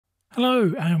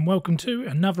Hello and welcome to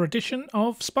another edition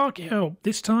of Sparky Help,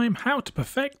 this time how to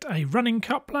perfect a running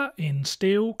coupler in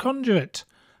steel conduit.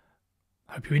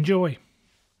 Hope you enjoy.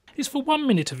 It's for 1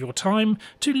 minute of your time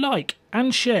to like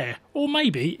and share or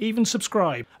maybe even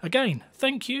subscribe. Again,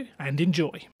 thank you and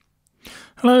enjoy.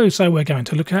 Hello, so we're going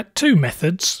to look at two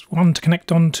methods, one to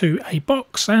connect onto a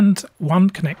box and one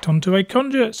connect onto a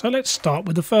conduit. So let's start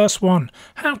with the first one,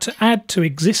 how to add to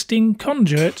existing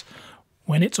conduit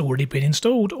when it's already been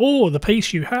installed, or the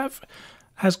piece you have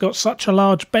has got such a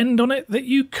large bend on it that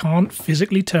you can't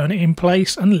physically turn it in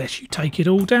place unless you take it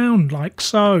all down, like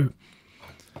so.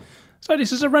 So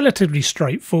this is a relatively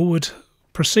straightforward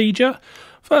procedure.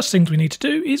 First things we need to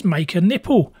do is make a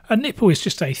nipple. A nipple is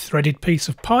just a threaded piece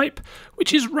of pipe,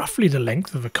 which is roughly the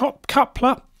length of a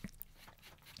coupler,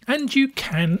 and you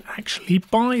can actually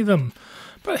buy them.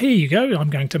 But here you go, I'm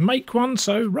going to make one,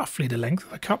 so roughly the length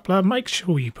of a coupler. Make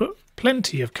sure you put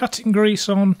plenty of cutting grease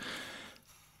on,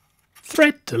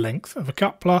 thread the length of a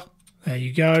coupler, there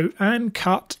you go, and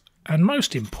cut. And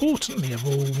most importantly of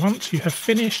all, once you have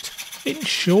finished,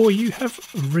 ensure you have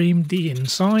reamed the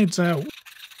insides out.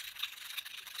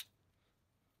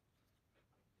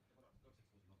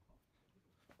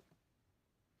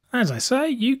 As I say,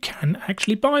 you can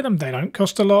actually buy them. They don't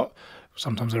cost a lot.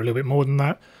 Sometimes they're a little bit more than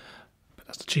that, but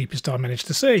that's the cheapest I managed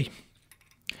to see.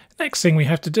 Next thing we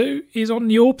have to do is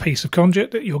on your piece of conduit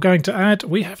that you're going to add,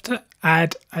 we have to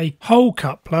add a hole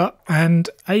coupler and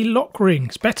a lock ring.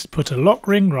 It's better to put a lock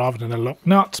ring rather than a lock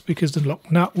nut because the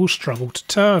lock nut will struggle to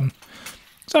turn.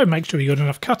 So make sure you've got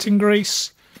enough cutting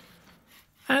grease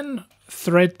and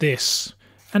thread this.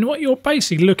 And what you're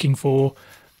basically looking for,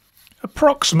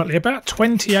 approximately about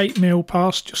 28mm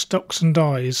past your stocks and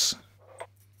dies.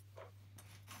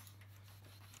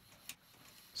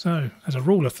 So as a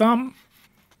rule of thumb,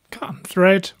 cut and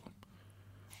thread,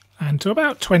 and to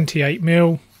about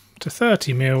 28mm to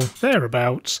 30mm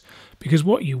thereabouts, because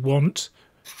what you want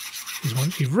is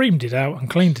once you've reamed it out and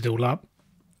cleaned it all up,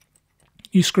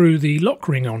 you screw the lock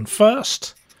ring on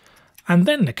first and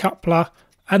then the coupler,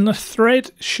 and the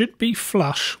thread should be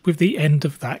flush with the end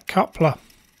of that coupler,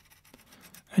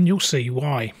 and you'll see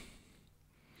why.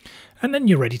 And then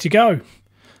you're ready to go.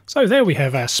 So there we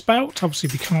have our spout. Obviously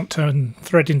we can't turn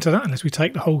thread into that unless we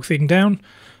take the whole thing down.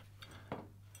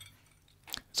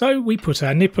 So we put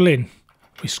our nipple in,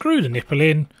 we screw the nipple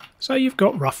in, so you've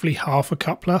got roughly half a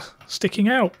coupler sticking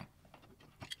out.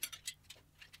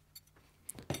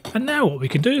 And now what we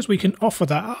can do is we can offer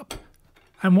that up,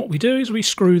 and what we do is we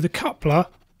screw the coupler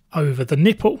over the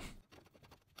nipple,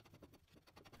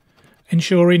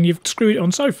 ensuring you've screwed it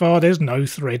on so far there's no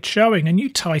thread showing, and you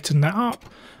tighten that up.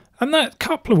 And that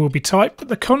coupler will be tight, but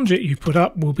the conduit you put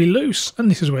up will be loose, and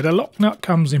this is where the lock nut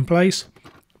comes in place,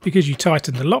 because you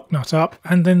tighten the lock nut up,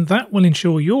 and then that will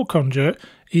ensure your conduit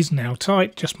is now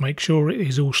tight. Just make sure it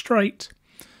is all straight.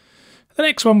 The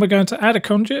next one, we're going to add a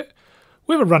conduit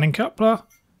with a running coupler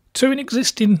to an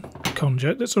existing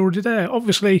conduit that's already there.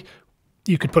 Obviously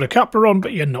you could put a coupler on,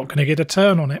 but you're not going to get a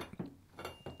turn on it.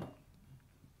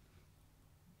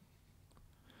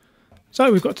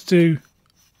 So we've got to do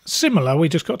similar. We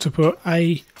just got to put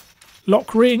a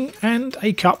lock ring and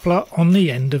a coupler on the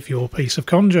end of your piece of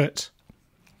conduit.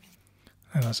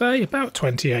 As I say, about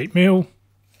 28mm.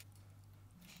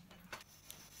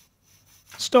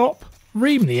 Stop,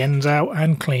 ream the ends out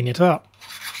and clean it up.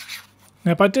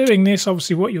 Now by doing this,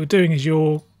 obviously what you're doing is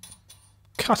you're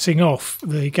cutting off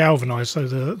the galvanised, so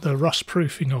the rust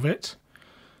proofing of it.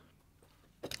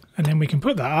 And then we can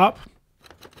put that up,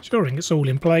 ensuring it's all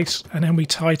in place, and then we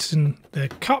tighten the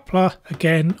coupler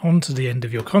again onto the end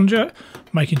of your conduit,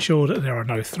 making sure that there are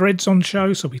no threads on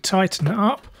show, so we tighten it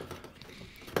up.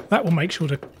 That will make sure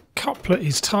the coupler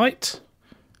is tight.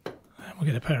 And we'll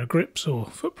get a pair of grips or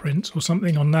footprints or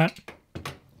something on that.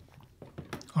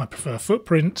 I prefer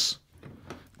footprints.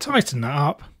 Tighten that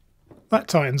up. That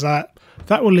tightens that.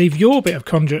 That will leave your bit of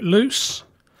conduit loose.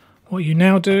 What you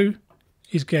now do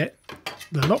is get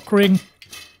the lock ring.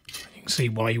 You can see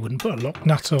why you wouldn't put a lock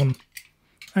nut on,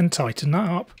 and tighten that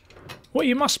up. What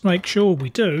you must make sure we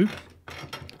do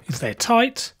is they're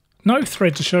tight. No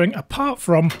threads are showing apart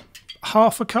from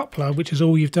half a coupler, which is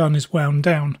all you've done is wound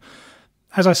down.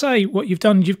 As I say, what you've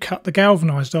done, you've cut the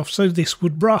galvanised off, so this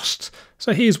would rust.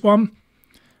 So here's one.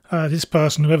 This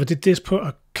person, whoever did this, put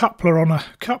a coupler on a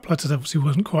coupler that obviously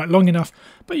wasn't quite long enough,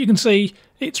 but you can see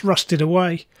it's rusted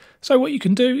away. So what you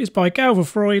can do is buy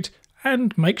Galvafroid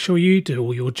and make sure you do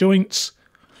all your joints.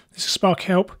 This is Sparky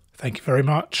Help. Thank you very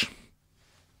much.